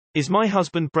Is my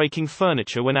husband breaking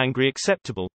furniture when angry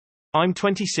acceptable? I'm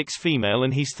 26 female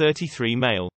and he's 33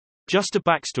 male. Just a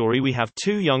backstory: we have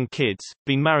 2 young kids,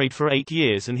 been married for 8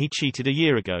 years, and he cheated a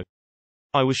year ago.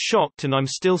 I was shocked and I'm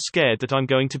still scared that I'm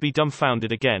going to be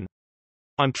dumbfounded again.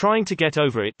 I'm trying to get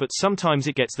over it, but sometimes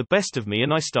it gets the best of me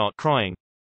and I start crying.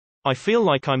 I feel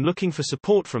like I'm looking for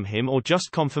support from him or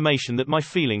just confirmation that my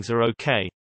feelings are okay.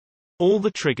 All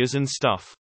the triggers and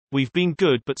stuff. We've been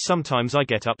good, but sometimes I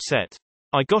get upset.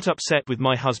 I got upset with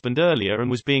my husband earlier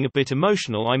and was being a bit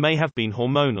emotional. I may have been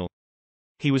hormonal.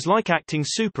 He was like acting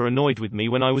super annoyed with me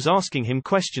when I was asking him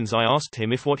questions. I asked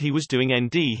him if what he was doing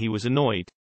he was annoyed.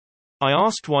 I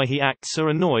asked why he acts so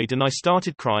annoyed and I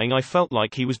started crying. I felt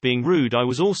like he was being rude. I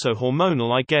was also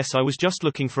hormonal. I guess I was just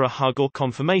looking for a hug or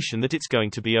confirmation that it's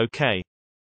going to be okay.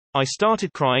 I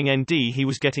started crying. He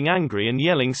was getting angry and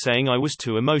yelling, saying I was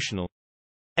too emotional.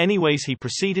 Anyways, he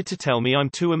proceeded to tell me I'm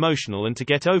too emotional, and to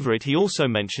get over it he also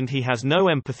mentioned he has no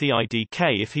empathy.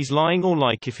 IDK if he's lying or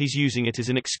like if he's using it as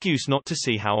an excuse not to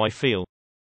see how I feel.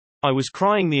 I was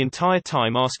crying the entire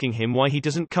time asking him why he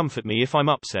doesn't comfort me if I'm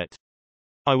upset.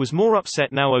 I was more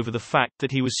upset now over the fact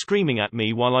that he was screaming at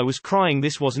me while I was crying.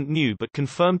 This wasn't new but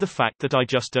confirmed the fact that I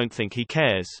just don't think he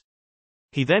cares.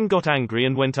 He then got angry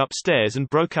and went upstairs and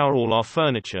broke all our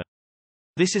furniture.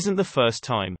 This isn't the first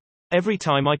time. Every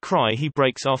time I cry he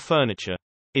breaks our furniture.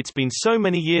 It's been so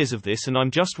many years of this and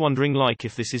I'm just wondering like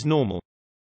if this is normal.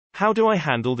 How do I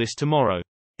handle this tomorrow?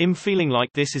 I'm feeling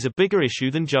like this is a bigger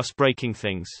issue than just breaking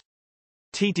things.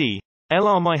 TD.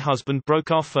 LR my husband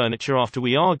broke our furniture after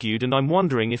we argued and I'm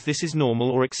wondering if this is normal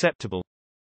or acceptable.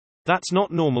 That's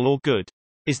not normal or good.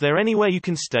 Is there anywhere you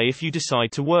can stay if you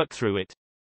decide to work through it?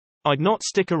 I'd not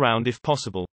stick around if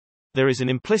possible. There is an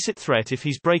implicit threat if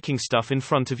he's breaking stuff in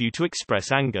front of you to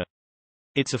express anger.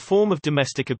 It's a form of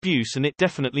domestic abuse and it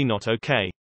definitely not okay.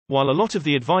 While a lot of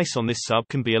the advice on this sub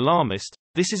can be alarmist,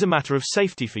 this is a matter of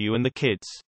safety for you and the kids.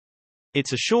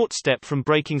 It's a short step from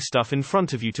breaking stuff in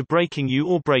front of you to breaking you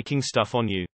or breaking stuff on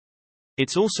you.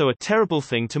 It's also a terrible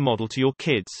thing to model to your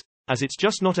kids, as it's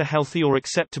just not a healthy or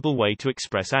acceptable way to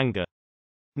express anger.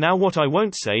 Now what I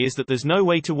won't say is that there's no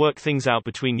way to work things out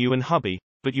between you and hubby,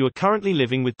 but you are currently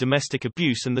living with domestic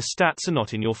abuse and the stats are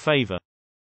not in your favor.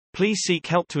 Please seek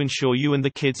help to ensure you and the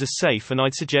kids are safe, and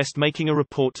I'd suggest making a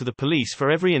report to the police for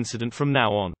every incident from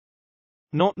now on.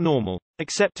 Not normal.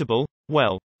 Acceptable?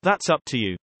 Well, that's up to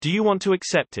you. Do you want to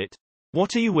accept it?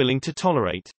 What are you willing to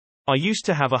tolerate? I used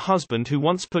to have a husband who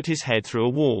once put his head through a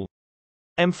wall.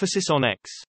 Emphasis on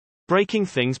X. Breaking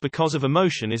things because of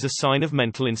emotion is a sign of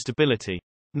mental instability.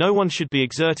 No one should be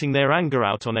exerting their anger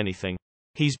out on anything.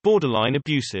 He's borderline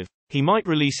abusive. He might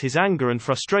release his anger and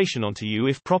frustration onto you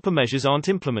if proper measures aren't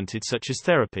implemented, such as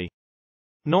therapy.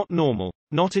 Not normal.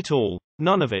 Not at all.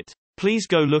 None of it. Please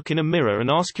go look in a mirror and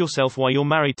ask yourself why you're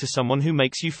married to someone who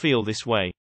makes you feel this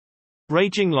way.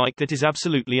 Raging like that is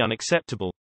absolutely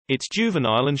unacceptable. It's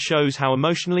juvenile and shows how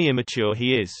emotionally immature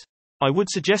he is. I would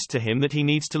suggest to him that he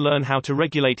needs to learn how to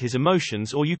regulate his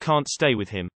emotions, or you can't stay with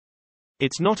him.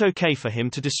 It's not okay for him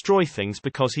to destroy things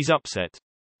because he's upset.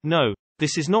 No,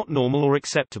 this is not normal or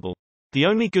acceptable. The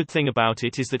only good thing about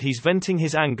it is that he's venting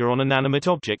his anger on inanimate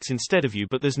objects instead of you,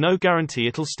 but there's no guarantee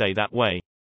it'll stay that way.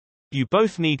 You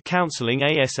both need counseling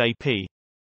ASAP.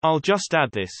 I'll just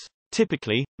add this.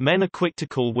 Typically, men are quick to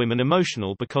call women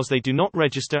emotional because they do not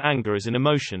register anger as an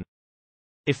emotion.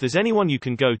 If there's anyone you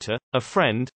can go to, a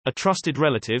friend, a trusted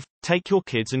relative, take your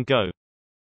kids and go.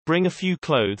 Bring a few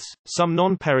clothes, some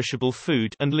non-perishable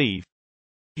food, and leave.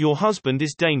 Your husband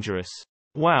is dangerous.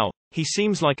 Wow, he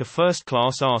seems like a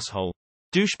first-class asshole.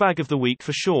 Douchebag of the week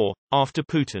for sure, after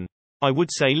Putin. I would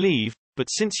say leave, but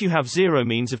since you have zero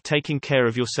means of taking care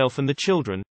of yourself and the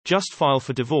children, just file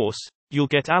for divorce. You'll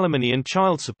get alimony and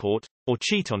child support, or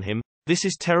cheat on him. This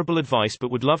is terrible advice, but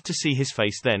would love to see his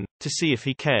face then, to see if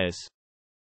he cares.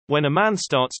 When a man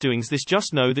starts doing this,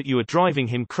 just know that you are driving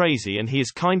him crazy and he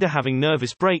is kinda having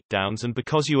nervous breakdowns, and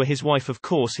because you are his wife of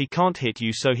course he can't hit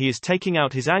you, so he is taking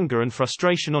out his anger and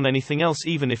frustration on anything else,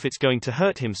 even if it's going to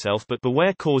hurt himself. But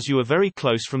beware, cause you are very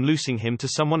close from losing him to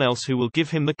someone else who will give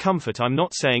him the comfort. I'm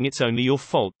not saying it's only your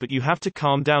fault, but you have to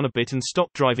calm down a bit and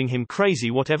stop driving him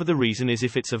crazy, whatever the reason is.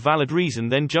 If it's a valid reason,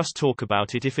 then just talk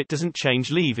about it. If it doesn't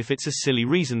change, leave. If it's a silly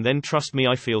reason, then trust me,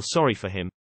 I feel sorry for him.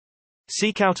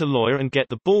 Seek out a lawyer and get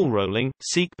the ball rolling.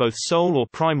 Seek both sole or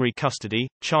primary custody,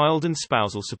 child and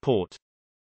spousal support.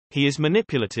 He is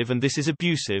manipulative and this is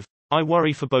abusive. I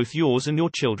worry for both yours and your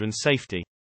children's safety.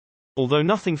 Although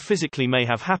nothing physically may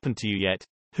have happened to you yet,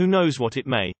 who knows what it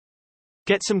may.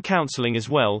 Get some counseling as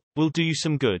well, will do you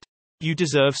some good. You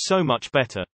deserve so much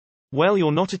better. Well,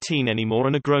 you're not a teen anymore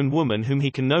and a grown woman whom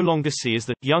he can no longer see as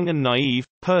the young and naive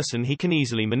person he can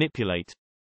easily manipulate.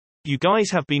 You guys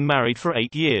have been married for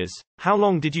 8 years. How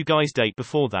long did you guys date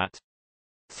before that?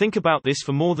 Think about this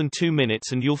for more than 2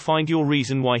 minutes and you'll find your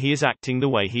reason why he is acting the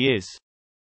way he is.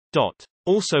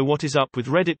 Also, what is up with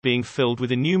Reddit being filled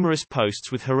with innumerous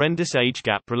posts with horrendous age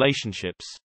gap relationships?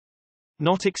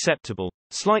 Not acceptable.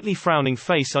 Slightly frowning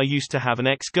face. I used to have an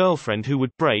ex-girlfriend who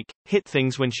would hit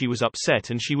things when she was upset,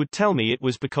 and she would tell me it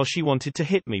was because she wanted to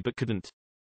hit me but couldn't.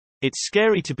 It's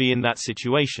scary to be in that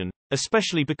situation,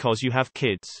 especially because you have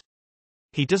kids.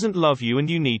 He doesn't love you and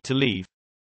you need to leave.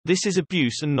 This is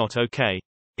abuse and not okay.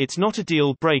 It's not a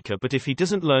deal breaker, but if he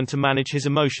doesn't learn to manage his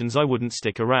emotions, I wouldn't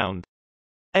stick around.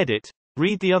 Edit.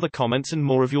 Read the other comments and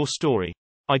more of your story.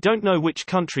 I don't know which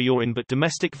country you're in, but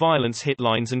domestic violence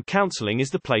hitlines and counseling is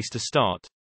the place to start.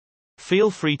 Feel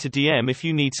free to DM if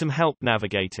you need some help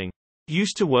navigating.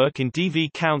 Used to work in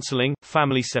DV counseling,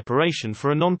 family separation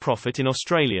for a non-profit in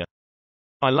Australia.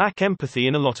 I lack empathy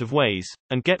in a lot of ways,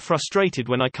 and get frustrated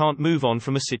when I can't move on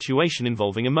from a situation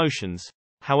involving emotions.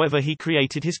 However, he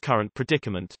created his current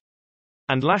predicament.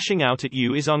 And lashing out at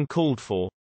you is uncalled for.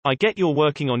 I get you're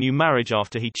working on your marriage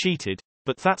after he cheated,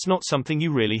 but that's not something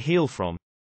you really heal from.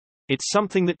 It's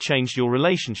something that changed your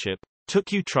relationship,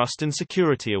 took you trust and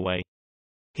security away.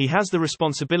 He has the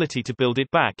responsibility to build it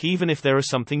back, even if there is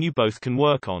something you both can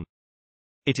work on.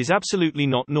 It is absolutely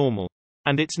not normal.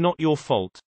 And it's not your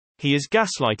fault. He is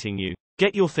gaslighting you.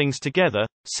 Get your things together,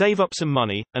 save up some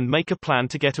money, and make a plan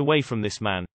to get away from this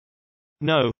man.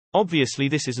 No, obviously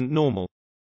this isn't normal.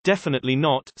 Definitely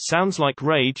not. Sounds like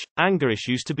rage, anger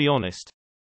issues, to be honest.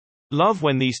 Love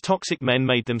when these toxic men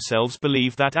made themselves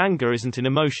believe that anger isn't an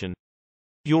emotion.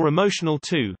 You're emotional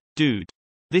too, dude.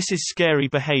 This is scary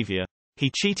behavior.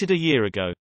 He cheated a year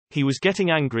ago. He was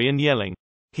getting angry and yelling.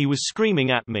 He was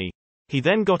screaming at me. He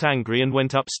then got angry and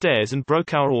went upstairs and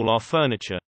broke all our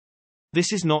furniture.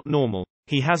 This is not normal.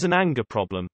 He has an anger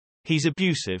problem. He's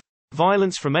abusive.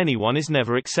 Violence from anyone is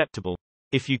never acceptable.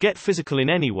 If you get physical in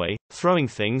any way, throwing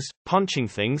things, punching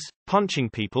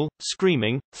people,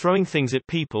 screaming, throwing things at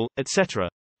people, etc.,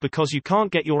 because you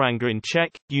can't get your anger in check,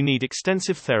 you need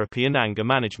extensive therapy and anger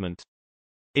management.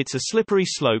 It's a slippery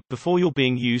slope before you're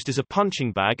being used as a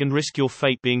punching bag and risk your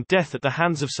fate being death at the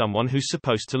hands of someone who's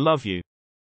supposed to love you.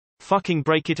 Fucking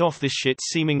break it off. This shit's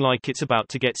seeming like it's about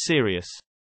to get serious.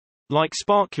 Like,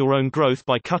 spark your own growth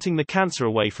by cutting the cancer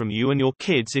away from you and your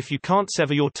kids. If you can't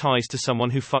sever your ties to someone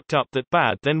who fucked up that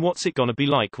bad, then what's it gonna be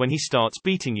like when he starts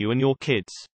beating you and your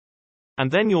kids?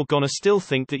 And then you're gonna still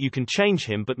think that you can change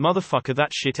him, but motherfucker,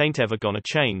 that shit ain't ever gonna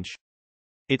change.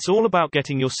 It's all about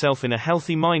getting yourself in a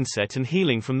healthy mindset and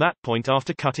healing from that point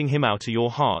after cutting him out of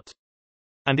your heart.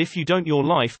 And if you don't, your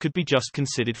life could be just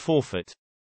considered forfeit.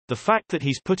 The fact that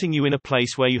he's putting you in a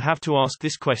place where you have to ask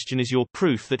this question is your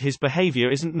proof that his behavior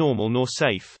isn't normal nor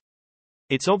safe.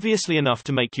 It's obviously enough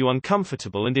to make you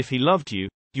uncomfortable, and if he loved you,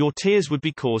 your tears would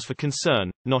be cause for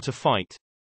concern, not a fight.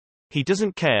 He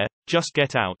doesn't care, just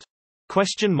get out.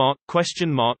 Question mark,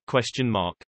 question mark, question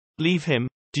mark. Leave him.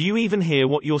 Do you even hear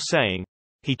what you're saying?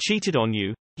 He cheated on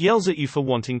you, yells at you for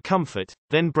wanting comfort,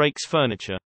 then breaks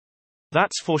furniture.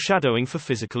 That's foreshadowing for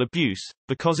physical abuse,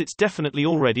 because it's definitely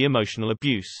already emotional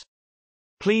abuse.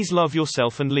 Please love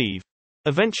yourself and leave.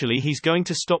 Eventually he's going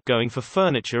to stop going for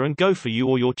furniture and go for you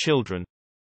or your children.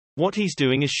 What he's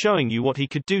doing is showing you what he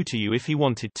could do to you if he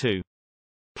wanted to.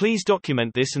 Please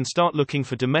document this and start looking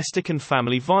for domestic and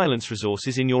family violence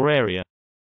resources in your area.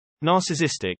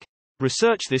 Narcissistic.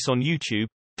 Research this on YouTube.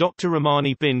 Dr.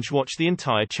 Ramani. Binge watch the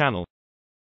entire channel.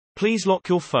 Please lock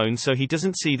your phone so he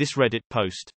doesn't see this Reddit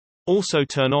post. Also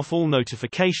turn off all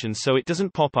notifications so it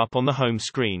doesn't pop up on the home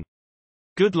screen.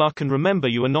 Good luck, and remember,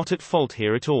 you are not at fault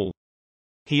here at all.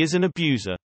 He is an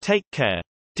abuser. Take care.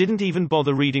 Didn't even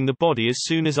bother reading the body as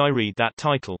soon as I read that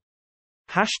title.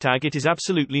 Hashtag it is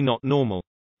absolutely not normal.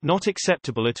 Not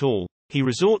acceptable at all. He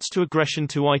resorts to aggression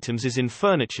to items as in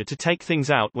furniture to take things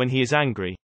out when he is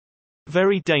angry.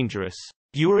 Very dangerous.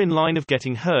 You are in line of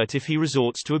getting hurt if he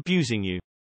resorts to abusing you.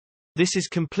 This is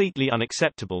completely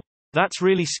unacceptable. That's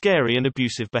really scary and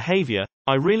abusive behavior.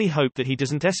 I really hope that he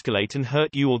doesn't escalate and hurt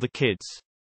you or the kids.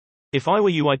 If I were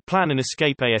you, I'd plan an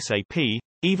escape ASAP,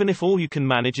 even if all you can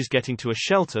manage is getting to a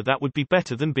shelter. That would be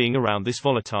better than being around this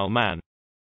volatile man.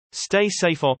 Stay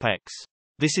safe, OPEX.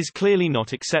 This is clearly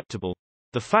not acceptable.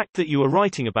 The fact that you are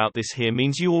writing about this here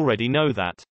means you already know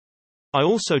that. I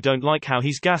also don't like how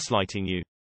he's gaslighting you.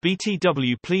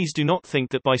 BTW, please do not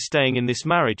think that by staying in this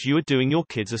marriage you are doing your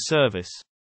kids a service.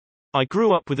 I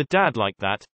grew up with a dad like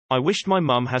that. I wished my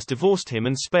mum has divorced him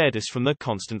and spared us from the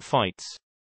constant fights.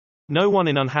 No one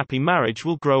in unhappy marriage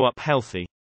will grow up healthy.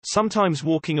 Sometimes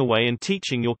walking away and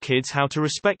teaching your kids how to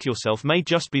respect yourself may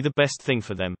just be the best thing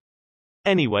for them.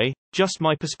 Anyway, just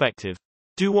my perspective.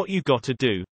 Do what you gotta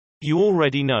do. You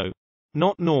already know.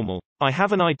 Not normal. I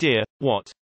have an idea,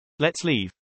 what? Let's leave.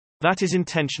 That is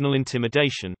intentional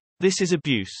intimidation. This is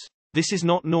abuse. This is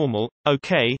not normal,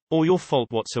 okay, or your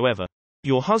fault whatsoever.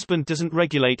 Your husband doesn't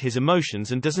regulate his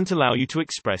emotions and doesn't allow you to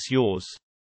express yours.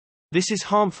 This is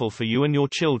harmful for you and your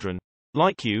children.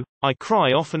 Like you, I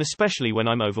cry often, especially when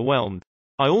I'm overwhelmed.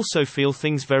 I also feel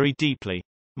things very deeply.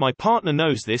 My partner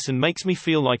knows this and makes me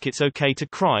feel like it's okay to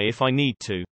cry if I need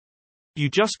to. You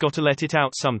just gotta let it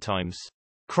out sometimes.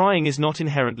 Crying is not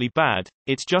inherently bad,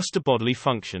 it's just a bodily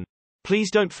function.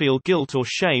 Please don't feel guilt or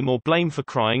shame or blame for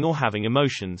crying or having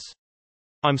emotions.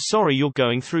 I'm sorry you're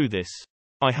going through this.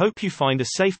 I hope you find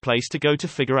a safe place to go to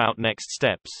figure out next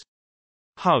steps.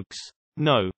 Hugs.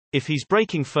 No. If he's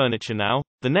breaking furniture now,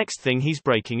 the next thing he's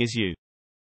breaking is you.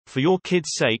 For your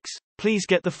kids' sakes, please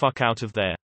get the fuck out of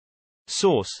there.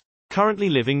 Source. Currently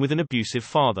living with an abusive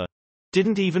father.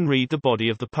 Didn't even read the body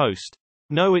of the post.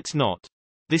 No, it's not.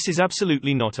 This is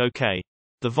absolutely not okay.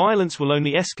 The violence will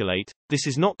only escalate. This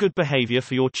is not good behavior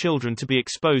for your children to be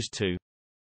exposed to.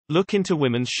 Look into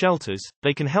women's shelters,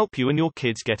 they can help you and your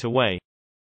kids get away.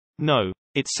 No.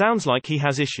 It sounds like he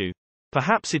has issue.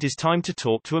 Perhaps it is time to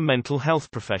talk to a mental health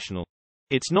professional.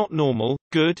 It's not normal,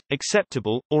 good,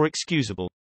 acceptable, or excusable.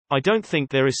 I don't think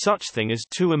there is such thing as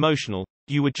too emotional.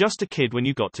 You were just a kid when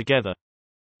you got together.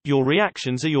 Your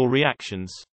reactions are your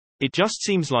reactions. It just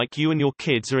seems like you and your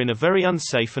kids are in a very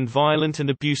unsafe and violent and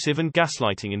abusive and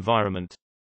gaslighting environment.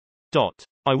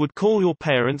 I would call your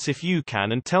parents if you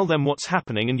can and tell them what's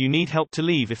happening and you need help to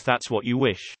leave if that's what you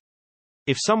wish.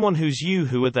 If someone who's you,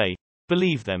 who are they?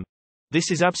 Believe them.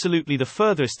 This is absolutely the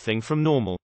furthest thing from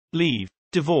normal. Leave.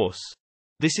 Divorce.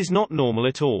 This is not normal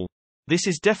at all. This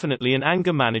is definitely an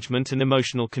anger management and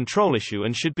emotional control issue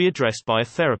and should be addressed by a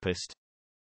therapist.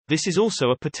 This is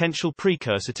also a potential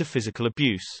precursor to physical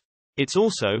abuse. It's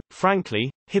also, frankly,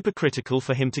 hypocritical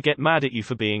for him to get mad at you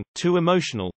for being too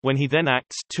emotional, when he then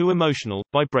acts too emotional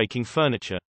by breaking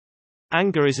furniture.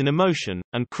 Anger is an emotion,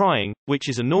 and crying, which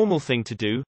is a normal thing to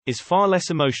do, is far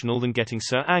less emotional than getting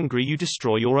so angry you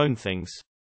destroy your own things.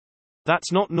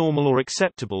 That's not normal or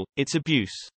acceptable, it's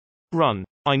abuse. Run.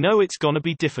 I know it's gonna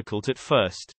be difficult at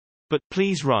first. But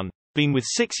please run. Been with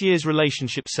 6 years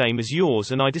relationship same as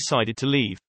yours and I decided to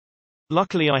leave.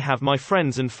 Luckily I have my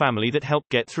friends and family that help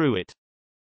get through it.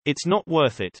 It's not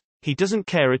worth it. He doesn't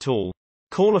care at all.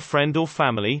 Call a friend or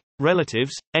family,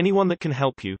 relatives, anyone that can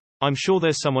help you. I'm sure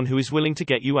there's someone who is willing to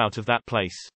get you out of that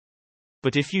place.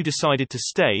 But if you decided to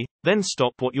stay, then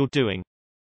stop what you're doing.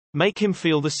 Make him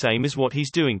feel the same as what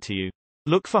he's doing to you.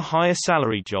 Look for higher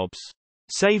salary jobs.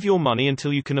 Save your money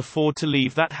until you can afford to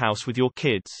leave that house with your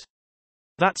kids.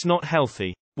 That's not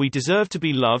healthy. We deserve to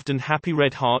be loved and happy.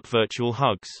 Red heart virtual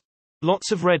hugs.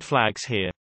 Lots of red flags here.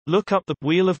 Look up the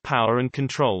wheel of power and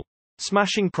control.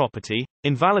 Smashing property,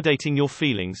 invalidating your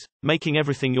feelings, making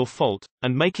everything your fault,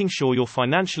 and making sure you're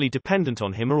financially dependent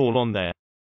on him are all on there.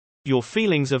 Your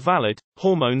feelings are valid,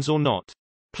 hormones or not.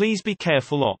 Please be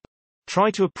careful op.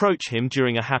 Try to approach him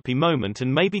during a happy moment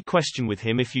and maybe question with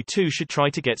him if you two should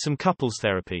try to get some couples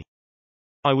therapy.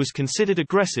 I was considered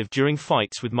aggressive during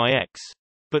fights with my ex.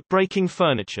 But breaking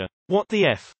furniture. What the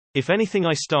F? If anything,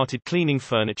 I started cleaning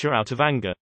furniture out of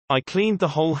anger. I cleaned the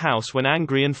whole house when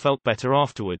angry and felt better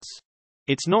afterwards.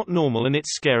 It's not normal and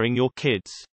it's scaring your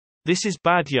kids. This is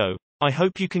bad, yo. I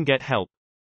hope you can get help.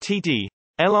 TD.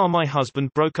 LR, my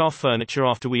husband broke our furniture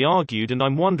after we argued and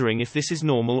I'm wondering if this is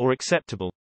normal or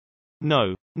acceptable.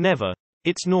 No. Never.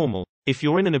 It's normal. If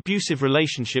you're in an abusive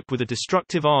relationship with a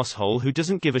destructive asshole who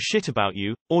doesn't give a shit about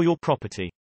you, or your property.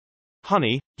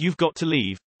 Honey, you've got to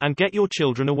leave, and get your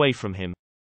children away from him.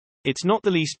 It's not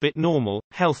the least bit normal,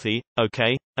 healthy,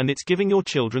 okay, and it's giving your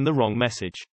children the wrong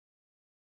message.